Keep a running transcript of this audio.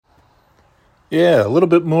Yeah, a little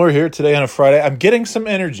bit more here today on a Friday. I'm getting some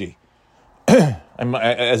energy.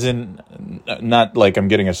 As in, not like I'm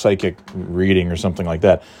getting a psychic reading or something like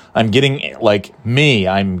that. I'm getting, like me,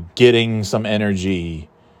 I'm getting some energy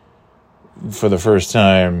for the first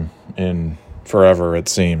time in forever, it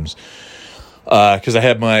seems. Because I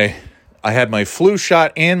had my flu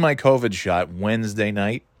shot and my COVID shot Wednesday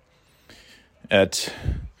night at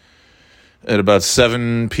about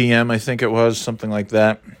 7 p.m., I think it was, something like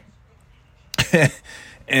that.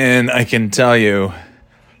 And I can tell you,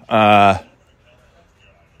 last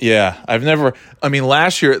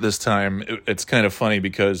year at this time, it's kind of funny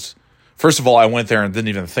because, first of all, I went there and didn't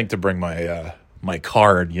even think to bring my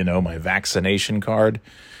card, my vaccination card.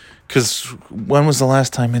 Because when was the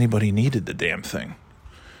last time anybody needed the damn thing?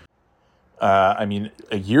 A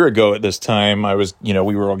year ago at this time,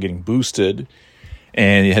 we were all getting boosted,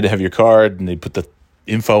 and you had to have your card, and they put the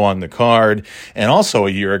info on the card. And also a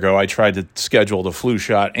year ago, I tried to schedule the flu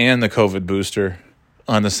shot and the COVID booster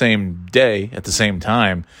on the same day at the same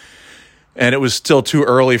time. And it was still too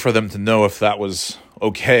early for them to know if that was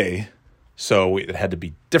okay. So it had to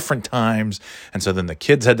be different times. And so then the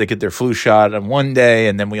kids had to get their flu shot on one day,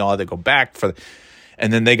 and then we all had to go back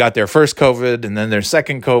and then they got their first COVID, and then their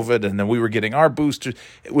second COVID, and then we were getting our boosters.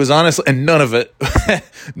 It was honestly, and none of it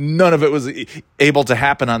was able to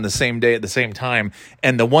happen on the same day at the same time.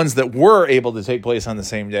 And the ones that were able to take place on the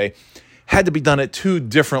same day had to be done at two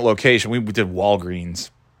different locations. We did Walgreens,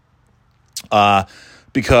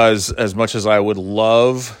 because as much as I would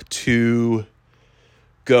love to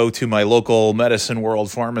go to my local Medicine World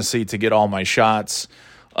pharmacy to get all my shots,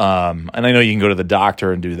 and I know you can go to the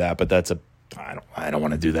doctor and do that, but I don't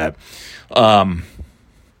want to do that.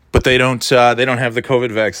 But they don't have the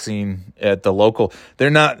COVID vaccine at the local.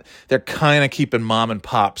 They're kind of keeping mom and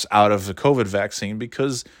pops out of the COVID vaccine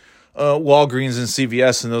because Walgreens and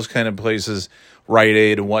CVS and those kind of places, Rite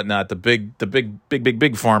Aid and whatnot, the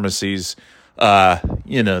big pharmacies,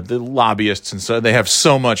 the lobbyists, and so they have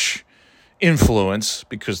so much influence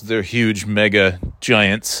because they're huge mega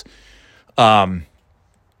giants,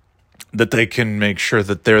 that they can make sure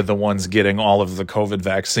that they're the ones getting all of the COVID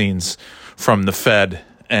vaccines from the Fed,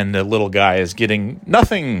 and the little guy is getting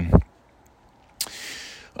nothing.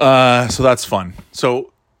 So that's fun.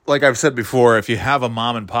 So like I've said before, if you have a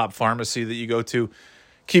mom and pop pharmacy that you go to,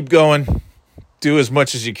 keep going. Do as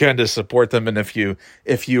much as you can to support them. And if you go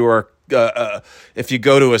to a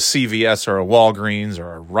CVS or a Walgreens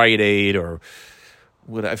or a Rite Aid or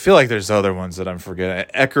I feel like there's other ones that I'm forgetting.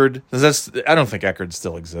 Eckerd. I don't think Eckerd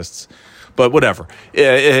still exists, but whatever.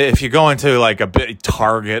 If you go into like a big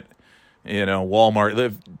Target,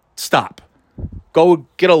 Walmart, stop. Go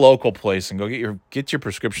get a local place and go get your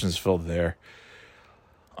prescriptions filled there.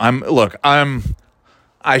 I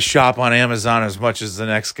shop on Amazon as much as the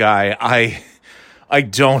next guy. I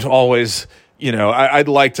don't always, I'd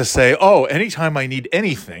like to say, anytime I need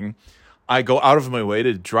anything, I go out of my way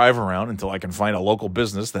to drive around until I can find a local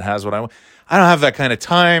business that has what I want. I don't have that kind of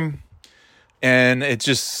time. And I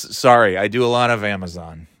do a lot of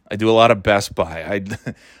Amazon. I do a lot of Best Buy.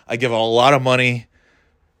 I give a lot of money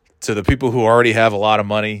to the people who already have a lot of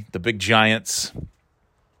money, the big giants.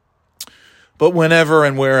 But whenever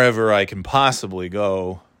and wherever I can possibly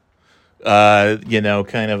go,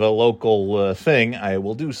 kind of a local thing, I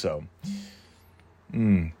will do so.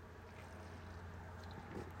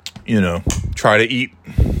 Try to eat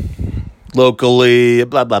locally,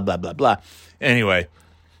 blah, blah, blah, blah, blah. Anyway,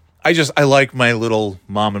 I like my little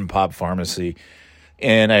mom and pop pharmacy,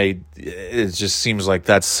 and it just seems like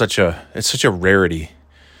it's such a rarity.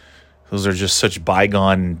 Those are just such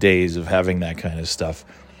bygone days of having that kind of stuff.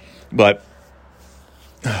 But,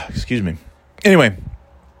 excuse me. Anyway,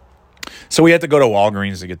 so we had to go to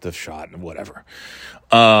Walgreens to get the shot and whatever.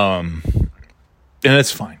 And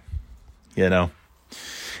it's fine,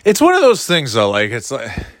 It's one of those things, though, like, it's like,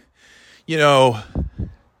 they're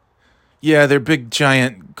big,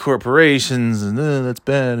 giant corporations, and that's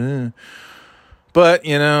bad. But,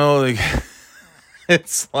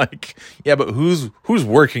 it's like, but who's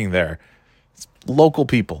working there? It's local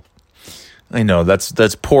people. I know,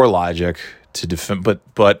 that's poor logic to defend,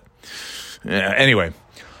 but anyway.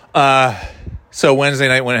 So Wednesday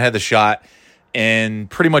night when I had the shot, and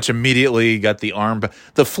pretty much immediately got the arm.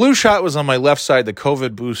 The flu shot was on my left side. The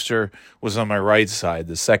COVID booster was on my right side,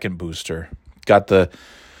 the second booster. Got I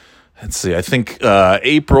think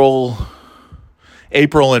April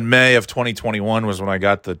and May of 2021 was when I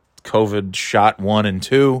got the COVID shot 1 and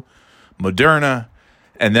 2, Moderna.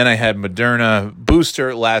 And then I had Moderna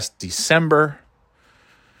booster last December.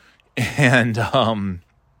 And then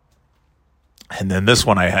this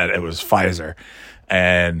one it was Pfizer.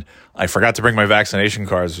 And I forgot to bring my vaccination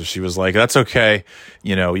cards. So she was like, that's okay.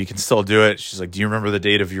 You know, you can still do it. She's like, do you remember the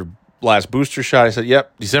date of your last booster shot? I said,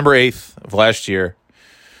 yep, December 8th of last year.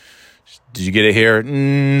 Did you get it here?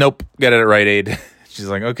 Nope. Got it at Rite Aid. She's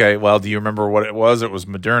like, okay, well, do you remember what it was? It was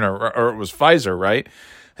Moderna or it was Pfizer, right?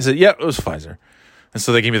 I said, yep, it was Pfizer. And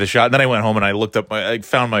so they gave me the shot. And then I went home and I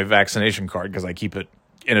found my vaccination card because I keep it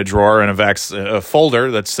in a drawer in a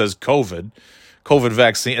folder that says COVID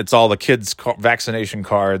vaccine. It's all the kids' vaccination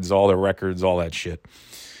cards, all their records, all that shit.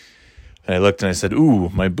 And I looked and I said, ooh,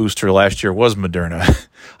 my booster last year was Moderna.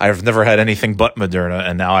 I've never had anything but Moderna,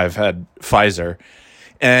 and now I've had Pfizer.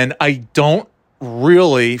 And I don't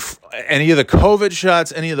really, any of the COVID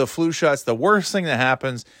shots, any of the flu shots, the worst thing that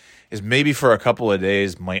happens is maybe for a couple of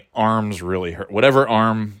days, my arms really hurt. Whatever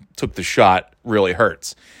arm took the shot really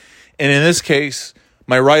hurts. And in this case,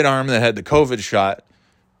 my right arm that had the COVID shot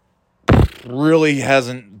really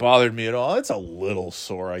hasn't bothered me at all. It's a little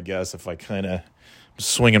sore, I guess, if I kind of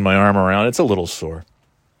swinging my arm around. It's a little sore.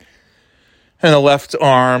 And the left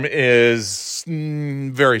arm is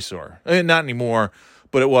very sore. Not anymore,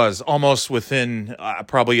 but it was almost within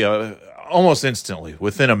almost instantly,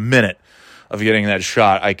 within a minute of getting that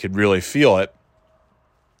shot, I could really feel it.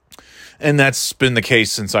 And that's been the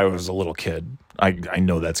case since I was a little kid. I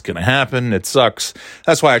know that's going to happen. It sucks.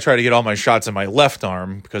 That's why I try to get all my shots in my left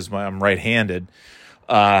arm because I'm right-handed.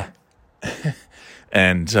 And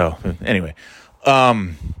so, anyway.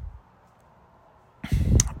 But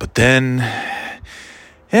then,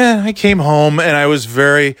 yeah, I came home and I was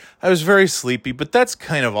very sleepy, but that's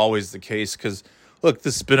kind of always the case because, look,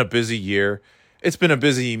 this has been a busy year. It's been a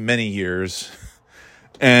busy many years.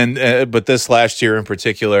 And, but this last year in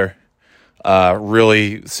particular,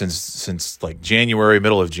 really since like January,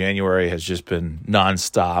 middle of January has just been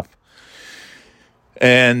nonstop.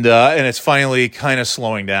 And it's finally kind of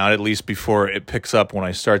slowing down, at least before it picks up when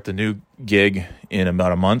I start the new gig in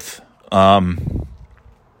about a month.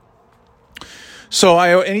 So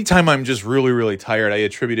anytime I'm just really, really tired, I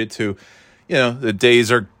attribute it to, the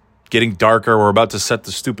days are getting darker. We're about to set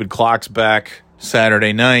the stupid clocks back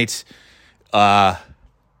Saturday night.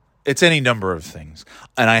 It's any number of things.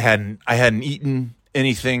 And I hadn't eaten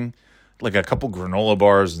anything, like a couple granola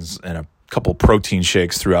bars and a couple protein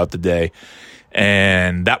shakes throughout the day.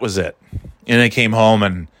 And that was it. And I came home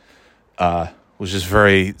and was just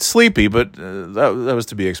very sleepy, but that was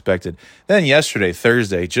to be expected. Then yesterday,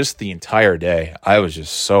 Thursday, just the entire day, I was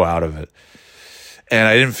just so out of it. And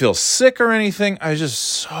I didn't feel sick or anything. I was just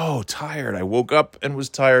so tired. I woke up and was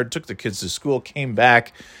tired, took the kids to school, came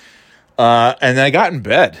back, and then I got in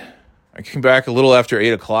bed. I came back a little after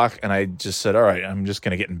 8 o'clock, and I just said, all right, I'm just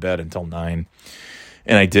going to get in bed until 9.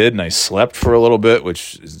 And I did, and I slept for a little bit,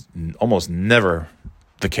 which is almost never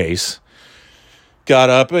the case. Got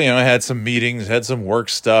up, I had some meetings, had some work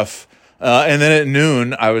stuff. And then at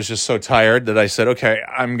noon, I was just so tired that I said, okay,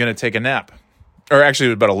 I'm going to take a nap. Or actually, it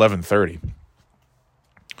was about 11:30.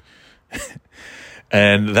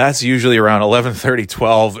 And that's usually around 11:30,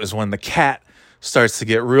 12 is when the cat starts to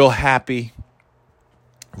get real happy,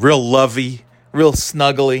 real lovey, real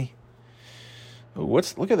snuggly.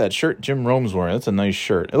 Look at that shirt Jim Rome's wearing. That's a nice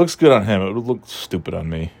shirt. It looks good on him. It would look stupid on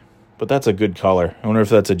me. But that's a good color. I wonder if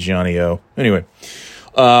that's a Johnny O. Anyway.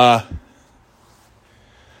 What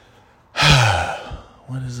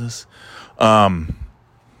is this? What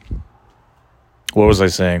was I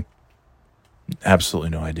saying? Absolutely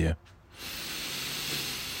no idea.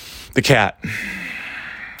 The cat.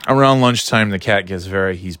 Around lunchtime, the cat gets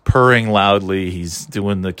he's purring loudly. He's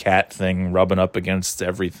doing the cat thing, rubbing up against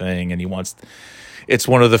everything. And it's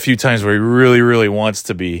one of the few times where he really, really wants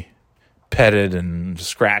to be petted and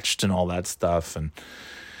scratched and all that stuff. And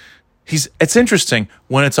it's interesting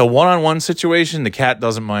when it's a one-on-one situation, the cat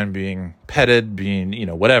doesn't mind being petted, being,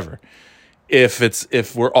 whatever.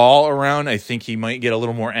 If we're all around, I think he might get a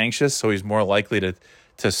little more anxious. So he's more likely to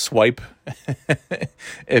swipe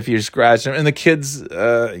if you scratch him. And the kids,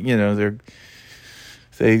 they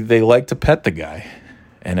like to pet the guy.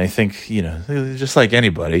 And I think, just like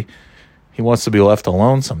anybody, he wants to be left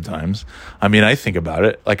alone sometimes. I mean, I think about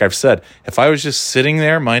it. Like I've said, if I was just sitting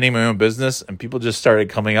there minding my own business and people just started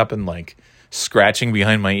coming up and like scratching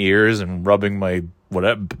behind my ears and rubbing my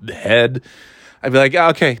head, I'd be like,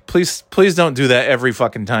 okay, please don't do that every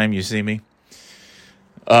fucking time you see me.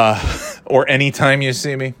 Or any time you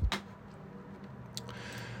see me.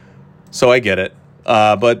 So I get it.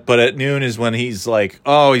 But at noon is when he's like,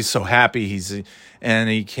 oh, he's so happy. And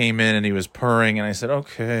he came in and he was purring. And I said,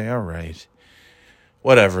 okay, all right.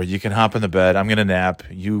 Whatever. You can hop in the bed. I'm going to nap.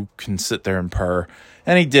 You can sit there and purr.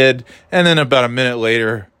 And he did. And then about a minute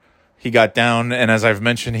later, he got down, and as I've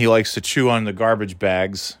mentioned, he likes to chew on the garbage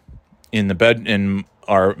bags in the bed in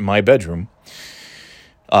my bedroom.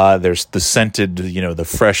 There's the scented, the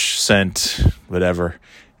fresh scent, whatever.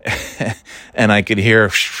 And I could hear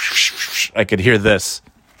this.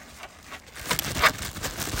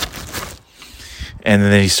 And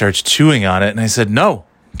then he starts chewing on it, and I said, "No,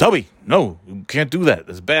 Tubby, no, you can't do that.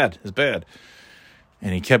 It's bad. It's bad."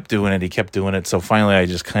 And he kept doing it. So finally I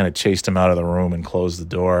just kind of chased him out of the room and closed the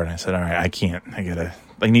door. And I said, "All right, I can't.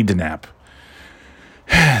 I need to nap."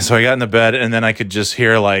 So I got in the bed, and then I could just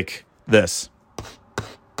hear like this.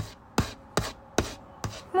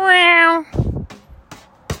 Meow.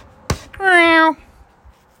 Meow.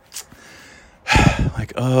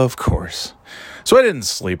 Like, of course. So I didn't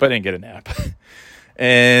sleep. I didn't get a nap.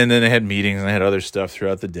 And then I had meetings, and I had other stuff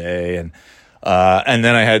throughout the day. And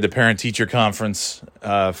then I had the parent-teacher conference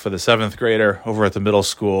for the 7th grader over at the middle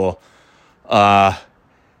school. So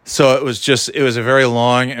it was a very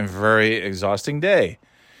long and very exhausting day.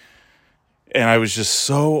 And I was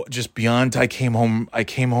just beyond. I came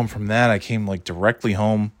home from that. I came like directly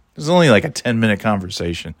home. It was only like a 10-minute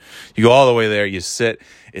conversation. You go all the way there, you sit.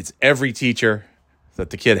 It's every teacher that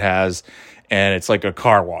the kid has, and it's like a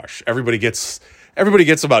car wash. Everybody gets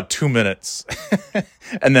about 2 minutes,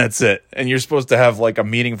 and that's it. And you're supposed to have like a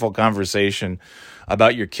meaningful conversation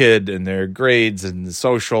about your kid and their grades and the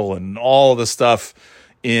social and all the stuff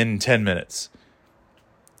in 10 minutes.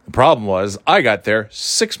 The problem was I got there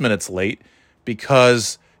 6 minutes late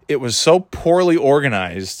because it was so poorly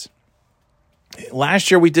organized. Last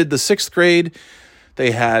year we did the 6th grade.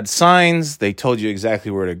 They had signs. They told you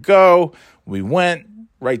exactly where to go. We went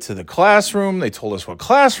right to the classroom. They told us what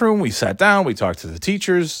classroom. We sat down. We talked to the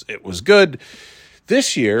teachers. It was good.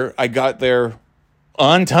 This year, I got there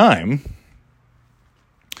on time.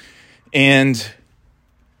 And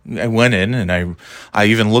I went in, and I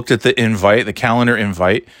even looked at the calendar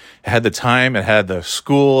invite. It had the time. It had the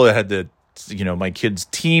school. It had my kid's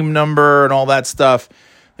team number and all that stuff.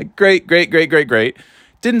 Like, great.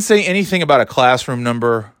 Didn't say anything about a classroom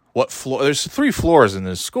number. What floor? There's 3 floors in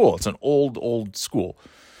this school. It's an old school.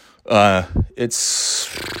 It's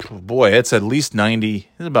at least 90.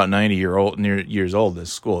 It's about 90 years old.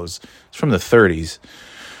 This school is. It's from the 30s,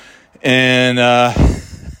 and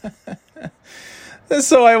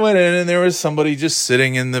so I went in, and there was somebody just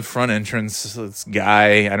sitting in the front entrance. This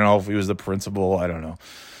guy. I don't know if he was the principal. I don't know.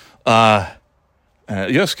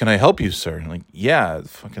 Yes, can I help you, sir? I'm like, yeah,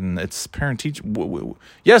 it's parent teacher.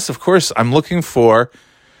 Yes, of course. I'm looking for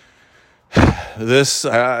this,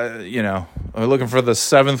 I'm looking for the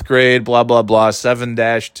 7th grade, blah, blah, blah,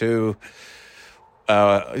 7-2.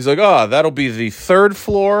 He's like, that'll be the 3rd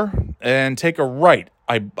floor and take a right,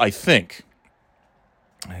 I think.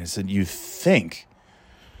 And I said, you think?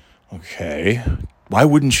 Okay. Why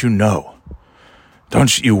wouldn't you know?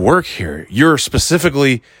 Don't you work here? You're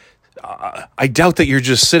specifically... I doubt that you're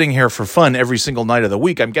just sitting here for fun every single night of the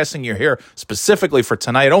week. I'm guessing you're here specifically for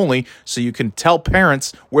tonight only, so you can tell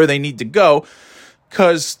parents where they need to go.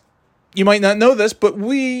 Because you might not know this, but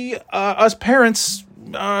we, us parents,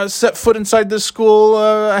 set foot inside this school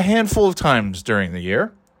a handful of times during the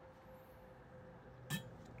year.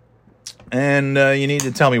 And you need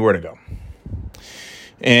to tell me where to go.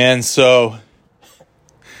 And so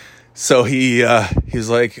he's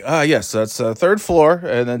like, yes, that's 3rd floor,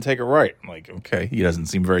 and then take a right. I'm like, okay. He doesn't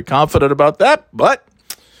seem very confident about that, but,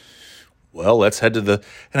 well, let's head to the...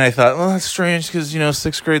 And I thought, well, that's strange, because,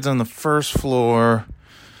 6th grade's on the 1st floor.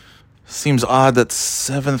 Seems odd that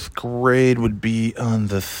 7th grade would be on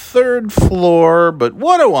the 3rd floor, but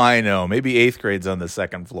what do I know? Maybe 8th grade's on the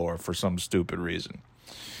 2nd floor for some stupid reason.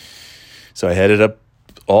 So I headed up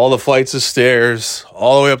all the flights of stairs,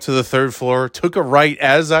 all the way up to the 3rd floor, took a right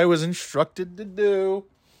as I was instructed to do.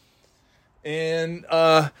 And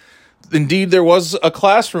indeed, there was a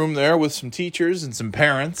classroom there with some teachers and some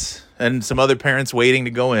parents and some other parents waiting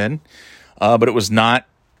to go in. But it was not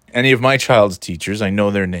any of my child's teachers. I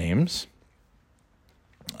know their names.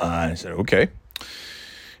 I said, okay.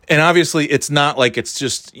 And obviously, it's not like it's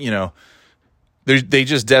just, they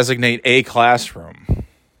just designate a classroom.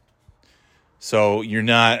 So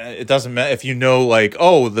it doesn't matter if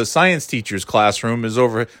the science teacher's classroom is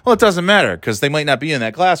over. Well, it doesn't matter because they might not be in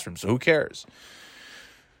that classroom. So who cares?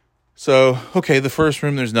 So, okay, the first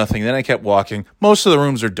room, there's nothing. Then I kept walking. Most of the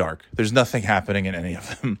rooms are dark. There's nothing happening in any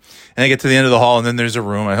of them. And I get to the end of the hall, and then there's a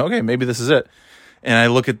room. Okay, maybe this is it. And I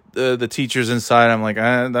look at the teachers inside. I'm like,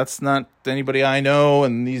 that's not anybody I know.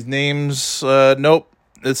 And these names, nope,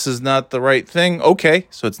 this is not the right thing. Okay,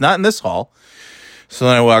 so it's not in this hall. So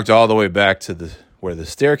then I walked all the way back to where the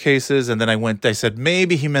staircase is. And then I said,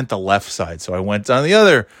 maybe he meant the left side. So I went on the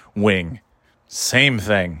other wing. Same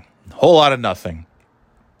thing. Whole lot of nothing.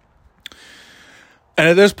 And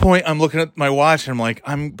at this point, I'm looking at my watch and I'm like,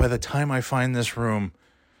 by the time I find this room,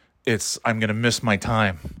 I'm going to miss my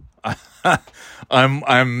time.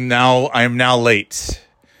 I'm now late.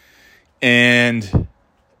 And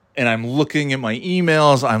I'm looking at my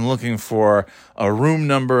emails. I'm looking for a room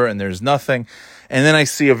number and there's nothing. And then I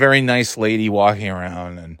see a very nice lady walking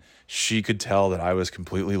around and she could tell that I was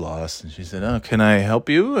completely lost. And she said, "Oh, can I help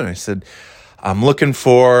you?" And I said, "I'm looking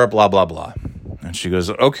for blah, blah, blah." And she goes,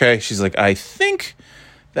 "Okay." She's like, "I think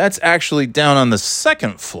that's actually down on the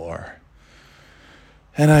second floor."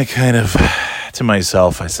 And I kind of, to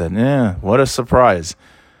myself, I said, "Yeah, what a surprise.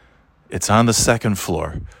 It's on the second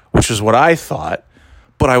floor," which is what I thought.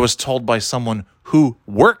 But I was told by someone who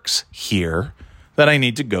works here that I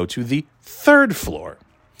need to go to the third floor.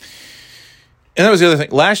 And that was the other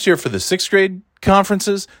thing. Last year for the 6th grade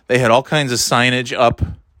conferences, they had all kinds of signage up,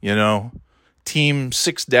 team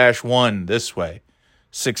 6-1 this way,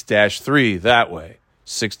 6-3 that way,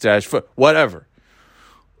 6-4, whatever.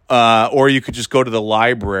 Or you could just go to the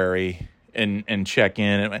library and check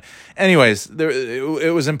in. Anyways,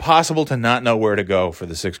 it was impossible to not know where to go for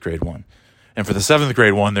the 6th grade one. And for the 7th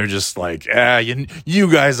grade one, they're just like,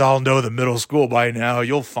 you guys all know the middle school by now.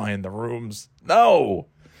 You'll find the rooms. No.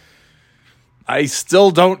 I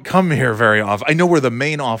still don't come here very often. I know where the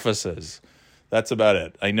main office is. That's about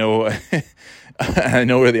it. I know I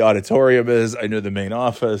know where the auditorium is. I know the main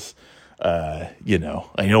office. I know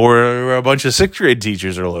where a bunch of 6th grade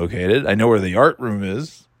teachers are located. I know where the art room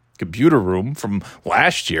is, computer room from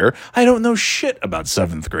last year. I don't know shit about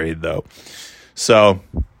 7th grade, though. So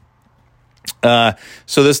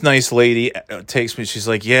this nice lady takes me. She's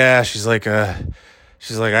like, I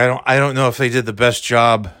don't know if they did the best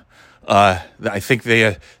job. I think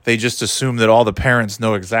they just assume that all the parents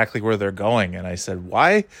know exactly where they're going. And I said,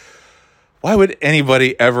 why would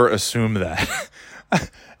anybody ever assume that?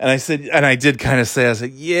 And I said, and I did kind of say, I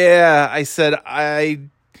said, yeah, I said, I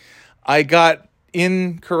got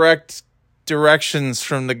incorrect directions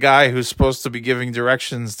from the guy who's supposed to be giving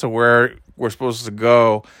directions to where we're supposed to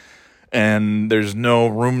go. And there's no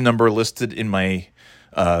room number listed in my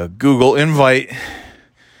Google invite.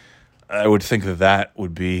 I would think that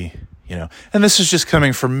would be, and this is just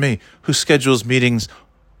coming from me, who schedules meetings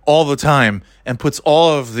all the time and puts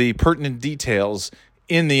all of the pertinent details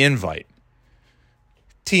in the invite.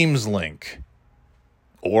 Teams link,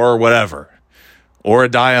 or whatever, or a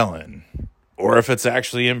dial-in, or if it's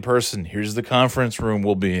actually in person, here's the conference room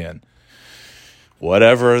we'll be in.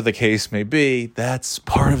 Whatever the case may be, that's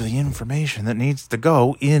part of the information that needs to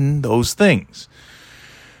go in those things.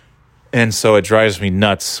 And so it drives me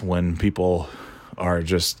nuts when people are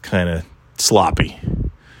just kind of sloppy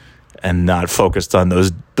and not focused on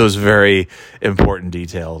those very important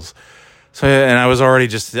details. So, and I was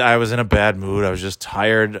in a bad mood. I was just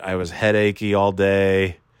tired. I was headachy all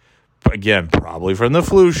day. Again, probably from the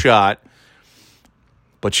flu shot.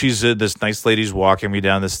 But this nice lady's walking me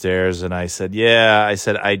down the stairs, and I said,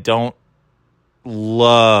 I don't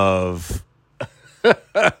love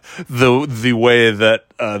the way that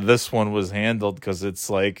this one was handled, because it's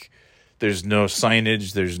like there's no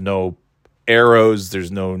signage, there's no arrows,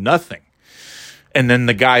 there's no nothing. And then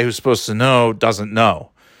the guy who's supposed to know doesn't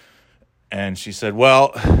know. And she said,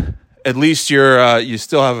 well, at least you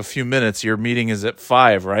still have a few minutes. Your meeting is at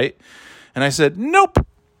 5, right? And I said, nope.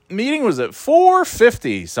 Meeting was at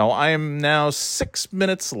 4:50, so I am now 6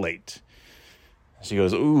 minutes late. She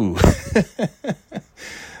goes, ooh.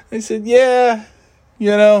 I said, yeah,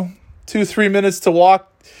 2-3 minutes to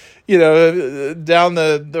walk, down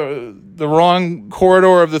the wrong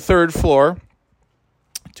corridor of the third floor.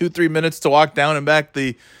 2-3 minutes to walk down and back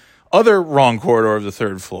the other wrong corridor of the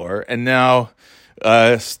third floor. And now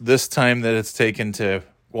this time that it's taken to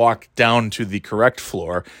walk down to the correct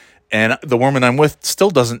floor. And the woman I'm with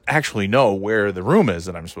still doesn't actually know where the room is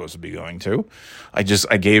that I'm supposed to be going to. I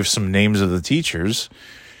gave some names of the teachers,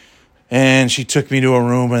 and she took me to a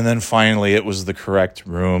room, and then finally it was the correct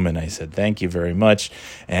room, and I said, thank you very much.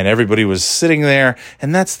 And everybody was sitting there,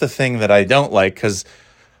 and that's the thing that I don't like, because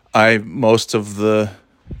most of the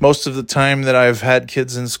time that I've had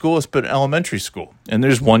kids in school, it's been elementary school, and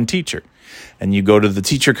there's one teacher. And you go to the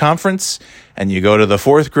teacher conference, and you go to the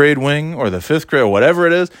 4th grade wing or the 5th grade or whatever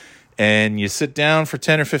it is, and you sit down for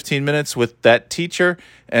 10 or 15 minutes with that teacher,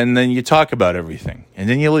 and then you talk about everything, and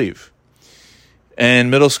then you leave. And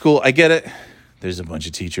middle school, I get it. There's a bunch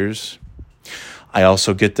of teachers. I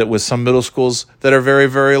also get that with some middle schools that are very,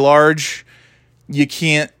 very large,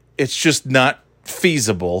 it's just not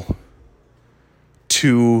feasible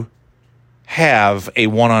to have a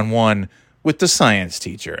one-on-one with the science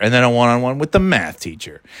teacher, and then a one-on-one with the math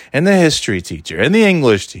teacher, and the history teacher, and the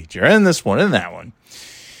English teacher, and this one and that one.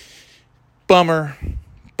 Bummer,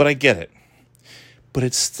 but I get it. But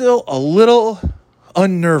it's still a little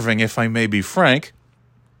unnerving, if I may be frank,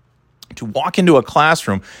 to walk into a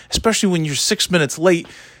classroom, especially when you're 6 minutes late,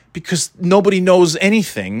 because nobody knows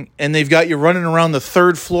anything, and they've got you running around the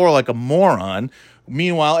third floor like a moron.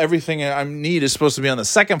 Meanwhile, everything I need is supposed to be on the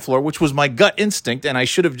second floor, which was my gut instinct, and I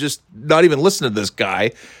should have just not even listened to this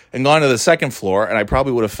guy and gone to the second floor, and I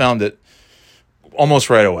probably would have found it almost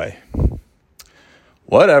right away.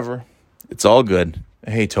 Whatever. It's all good.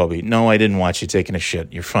 Hey, Toby. No, I didn't watch you taking a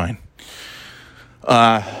shit. You're fine.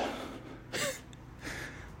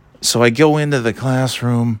 So I go into the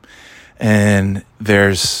classroom, and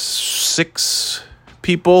there's 6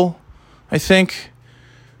 people, I think.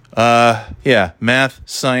 Math,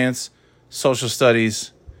 science, social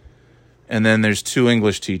studies, and then there's 2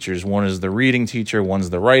 English teachers. One is the reading teacher, one's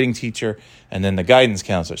the writing teacher, and then the guidance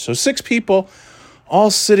counselor. So 6 people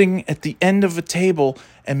all sitting at the end of a table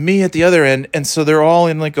and me at the other end, and so they're all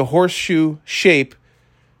in like a horseshoe shape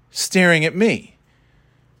staring at me.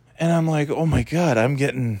 And I'm like, oh my God, I'm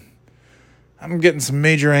getting some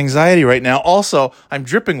major anxiety right now. Also, I'm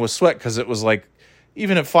dripping with sweat because it was like,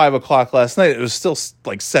 even at 5 o'clock last night, it was still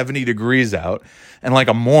like 70 degrees out. And like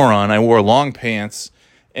a moron, I wore long pants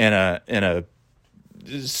and a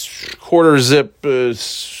quarter zip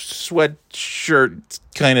sweatshirt,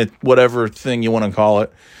 kind of whatever thing you want to call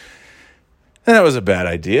it. And that was a bad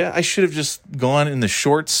idea. I should have just gone in the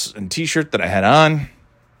shorts and t-shirt that I had on.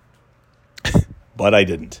 But I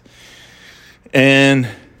didn't. And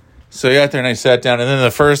so I got there and I sat down. And then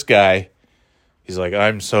the first guy, he's like,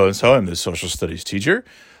 I'm so-and-so. I'm the social studies teacher.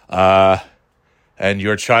 And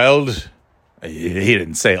your child, he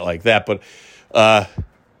didn't say it like that, but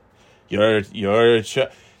your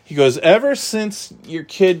child. He goes, ever since your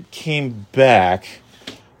kid came back,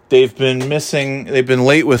 they've been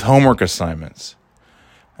late with homework assignments.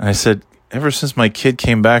 And I said, ever since my kid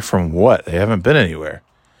came back from what? They haven't been anywhere.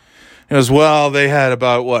 He goes, well, they had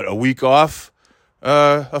about, a week off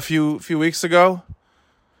a few weeks ago?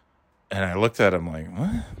 And I looked at him like,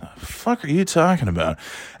 what the fuck are you talking about?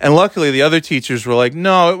 And luckily the other teachers were like,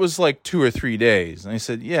 no, it was like 2 or 3 days. And I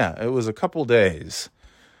said, yeah, it was a couple days.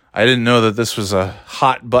 I didn't know that this was a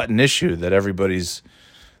hot button issue that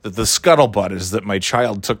the scuttlebutt is that my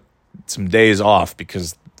child took some days off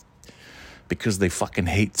because they fucking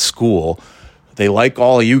hate school. They like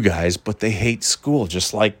all of you guys, but they hate school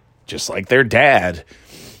just like their dad.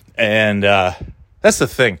 And that's the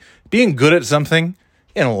thing. Being good at something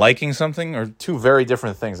and liking something are 2 very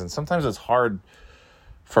different things. And sometimes it's hard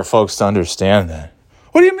for folks to understand that.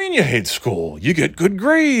 What do you mean you hate school? You get good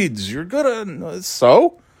grades. You're good at...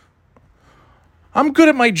 So? I'm good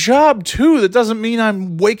at my job, too. That doesn't mean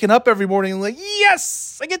I'm waking up every morning like,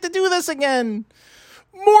 yes, I get to do this again.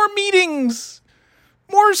 More meetings.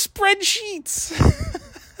 More spreadsheets.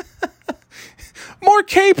 More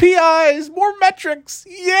KPIs. More metrics.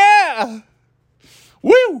 Yeah.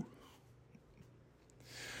 Woo.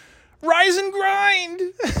 Rise and grind.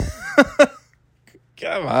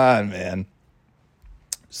 Come on, man.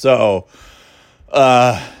 So,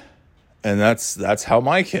 and that's how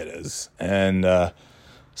my kid is. And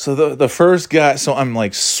so the first guy, so I'm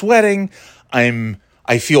like sweating. I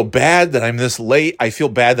feel bad that I'm this late. I feel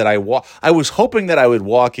bad that I was hoping that I would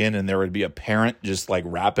walk in and there would be a parent just like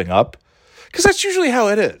wrapping up, because that's usually how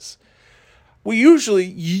it is. We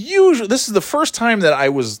usually, this is the first time that I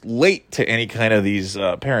was late to any kind of these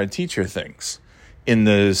parent-teacher things. In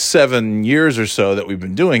the 7 years or so that we've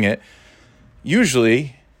been doing it,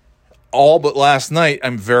 usually, all but last night,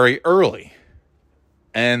 I'm very early.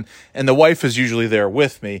 And the wife is usually there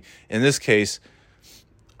with me. In this case,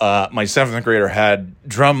 my 7th grader had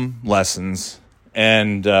drum lessons,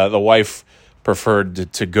 and the wife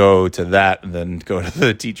preferred to go to that than go to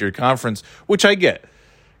the teacher conference, which I get.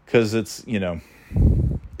 Because it's,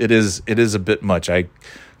 it is a bit much.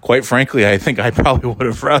 Quite frankly, I think I probably would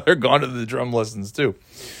have rather gone to the drum lessons too.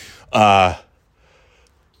 But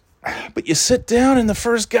you sit down and the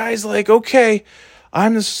first guy's like, okay,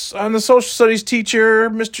 I'm the social studies teacher,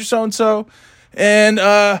 Mr. So-and-so. And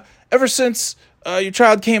ever since your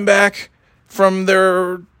child came back from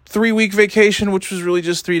their 3-week vacation, which was really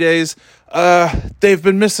just 3 days, they've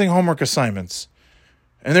been missing homework assignments.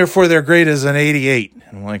 And therefore, their grade is an 88.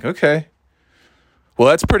 And I'm like, okay. Well,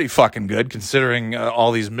 that's pretty fucking good, considering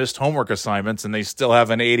all these missed homework assignments, and they still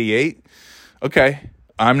have an 88. Okay,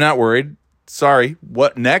 I'm not worried. Sorry.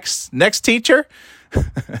 What next? Next teacher?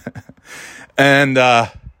 And,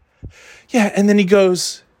 Yeah, and then he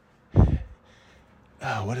goes,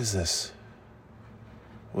 oh, what is this?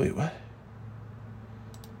 Wait, what?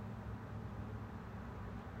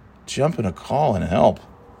 Jump in a call and help.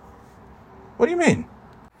 What do you mean?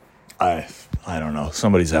 I don't know.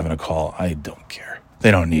 Somebody's having a call. I don't care. They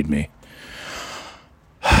don't need me.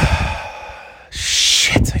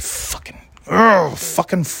 Shit,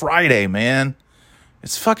 fucking Friday, man.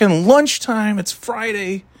 It's fucking lunchtime. It's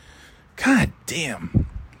Friday. God damn.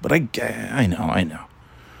 But I know.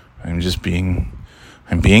 I'm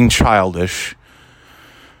being childish.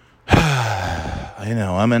 I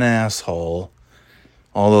know, I'm an asshole.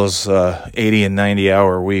 All those 80 and 90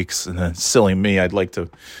 hour weeks, and then silly me, I'd like to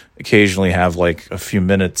occasionally have like a few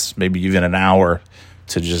minutes, maybe even an hour,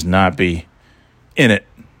 to just not be in it.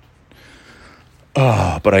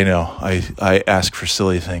 But I know, I ask for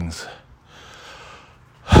silly things.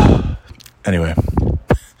 Anyway,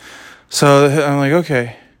 so I'm like,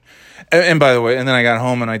 okay. And by the way, and then I got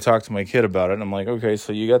home and I talked to my kid about it. And I'm like, okay,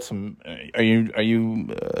 so you got some, are you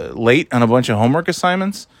late on a bunch of homework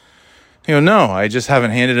assignments? You know, no, I just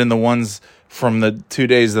haven't handed in the ones from the 2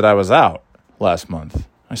 days that I was out last month.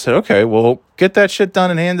 I said, okay, well, get that shit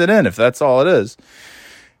done and hand it in if that's all it is.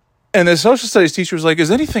 And the social studies teacher was like,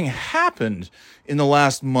 has anything happened in the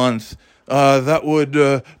last month that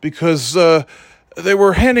would, because they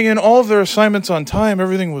were handing in all of their assignments on time,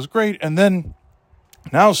 everything was great, and then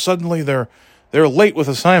now suddenly they're late with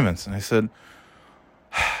assignments. And I said,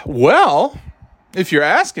 well, if you're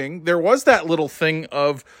asking, there was that little thing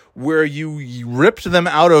of where you ripped them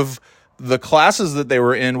out of the classes that they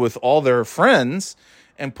were in with all their friends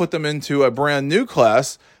and put them into a brand new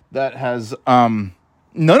class that has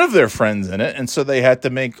none of their friends in it. And so they had to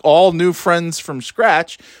make all new friends from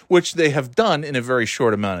scratch, which they have done in a very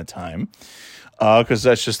short amount of time. Because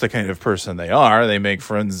that's just the kind of person they are. They make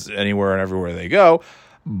friends anywhere and everywhere they go.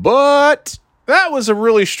 But that was a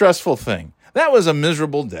really stressful thing. That was a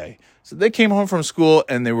miserable day. So they came home from school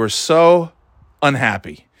and they were so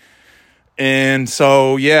unhappy. And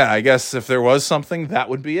so, yeah, I guess if there was something, that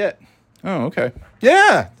would be it. Oh, okay.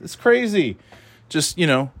 Yeah, it's crazy. Just,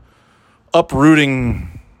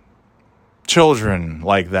 uprooting children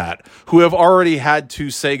like that who have already had to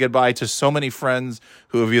say goodbye to so many friends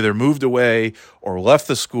who have either moved away or left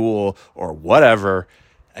the school or whatever.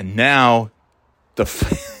 And now the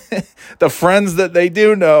friends that they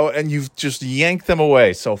do know, and you've just yanked them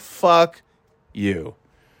away. So fuck you.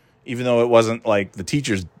 Even though it wasn't like the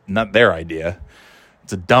teacher's, not their idea.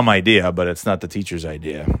 It's a dumb idea, but it's not the teacher's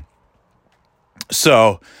idea.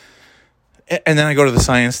 So, and then I go to the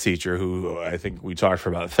science teacher, who I think we talked for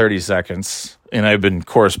about 30 seconds, and I've been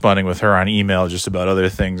corresponding with her on email just about other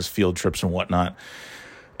things, field trips and whatnot.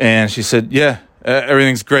 And she said, yeah,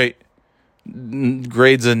 everything's great.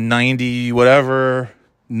 Grades a 90, whatever.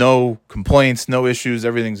 No complaints, no issues.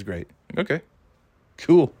 Everything's great. Okay,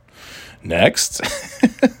 cool. Next.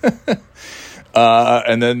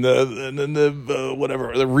 And then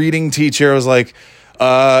the reading teacher was like,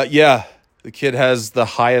 yeah, the kid has the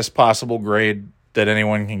highest possible grade that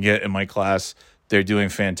anyone can get in my class. They're doing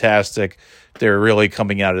fantastic. They're really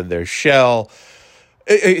coming out of their shell.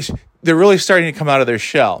 They're really starting to come out of their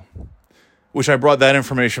shell, which I brought that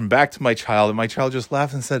information back to my child, and my child just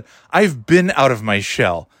laughed and said, I've been out of my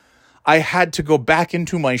shell. I had to go back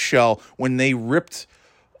into my shell when they ripped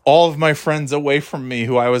all of my friends away from me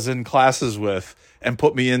who I was in classes with and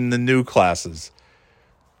put me in the new classes.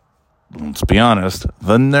 Let's be honest,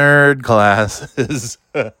 the nerd classes.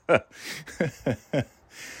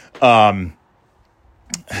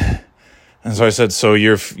 And so I said, so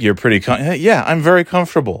you're pretty, yeah, I'm very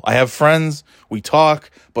comfortable. I have friends, we talk,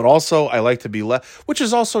 but also I like to be left, which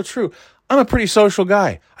is also true. I'm a pretty social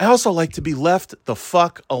guy. I also like to be left the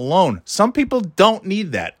fuck alone. Some people don't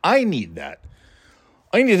need that. I need that.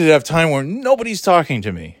 I need to have time where nobody's talking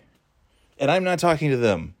to me and I'm not talking to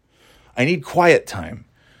them. I need quiet time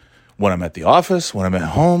when I'm at the office, when I'm at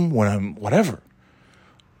home, when I'm whatever.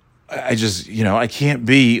 I just, I can't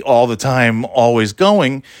be all the time always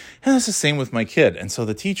going. And that's the same with my kid. And so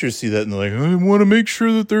the teachers see that and they're like, I want to make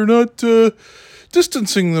sure that they're not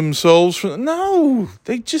distancing themselves from. No,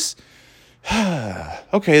 they just,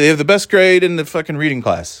 okay, they have the best grade in the fucking reading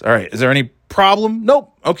class. All right, is there any problem?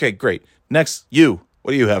 Nope. Okay, great. Next, you.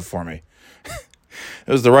 What do you have for me?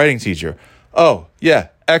 It was the writing teacher. Oh, yeah,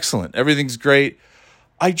 excellent. Everything's great.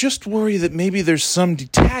 I just worry that maybe there's some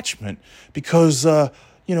detachment because,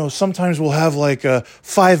 sometimes we'll have like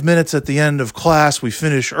 5 minutes at the end of class. We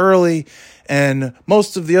finish early and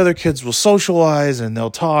most of the other kids will socialize and they'll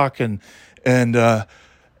talk and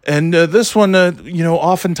this one,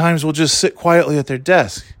 oftentimes will just sit quietly at their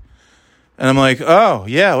desk. And I'm like, oh,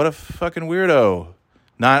 yeah, what a fucking weirdo.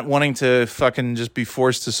 Not wanting to fucking just be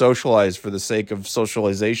forced to socialize for the sake of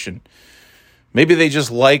socialization. Maybe they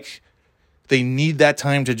just they need that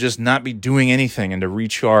time to just not be doing anything and to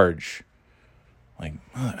recharge. Like,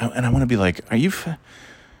 and I want to be like,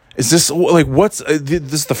 is this like, what's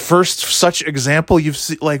this the first such example you've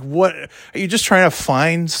seen? Like, what are you just trying to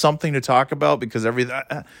find something to talk about? Because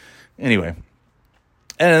anyway.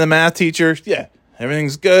 And the math teacher, yeah,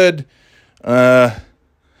 everything's good. Whatever.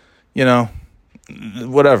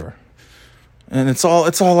 And it's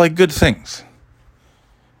all like good things.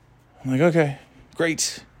 I'm like, okay,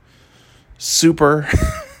 great. Super.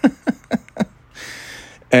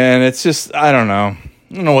 And it's just, I don't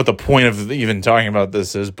know what the point of even talking about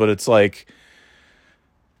this is, but it's like,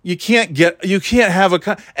 you can't have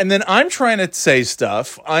and then I'm trying to say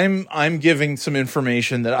stuff. I'm giving some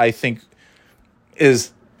information that I think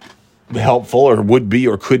is helpful or would be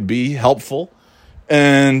or could be helpful.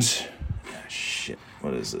 And shit,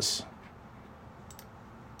 what is this?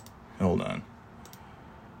 Hold on.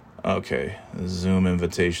 Okay, the Zoom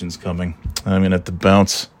invitation's coming. I'm gonna have to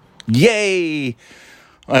bounce. Yay!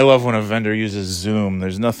 I love when a vendor uses Zoom.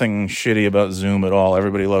 There's nothing shitty about Zoom at all.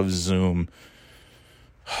 Everybody loves Zoom.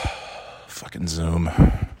 Fucking Zoom.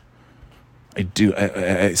 I do.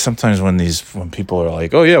 I sometimes when people are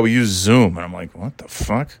like, "Oh yeah, we use Zoom," and I'm like, "What the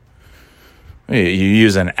fuck? Hey, you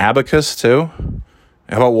use an abacus too?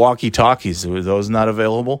 How about walkie-talkies? Are those not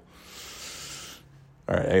available?"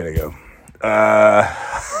 All right, I gotta go.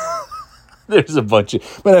 There's a bunch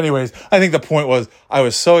of, but anyways, I think the point was I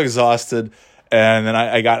was so exhausted, and then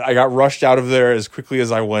I got rushed out of there as quickly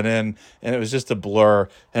as I went in, and it was just a blur,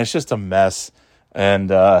 and it's just a mess, and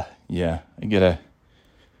yeah,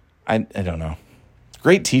 I don't know.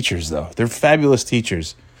 Great teachers though, they're fabulous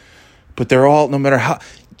teachers, but they're all, no matter how,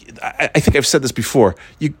 I think I've said this before.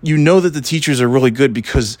 You know that the teachers are really good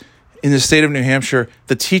because in the state of New Hampshire,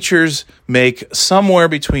 the teachers make somewhere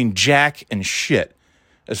between jack and shit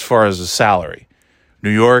as far as the salary.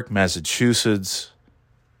 New York, Massachusetts,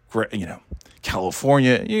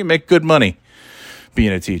 California, you make good money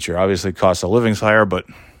being a teacher. Obviously, cost of living's higher, but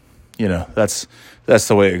that's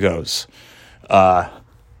the way it goes. But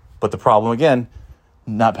the problem again,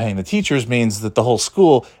 not paying the teachers means that the whole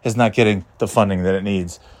school is not getting the funding that it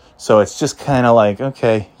needs. So it's just kind of like,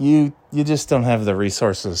 okay, you just don't have the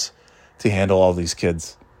resources to handle all these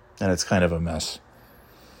kids, and it's kind of a mess.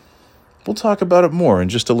 We'll talk about it more in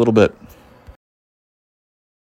just a little bit.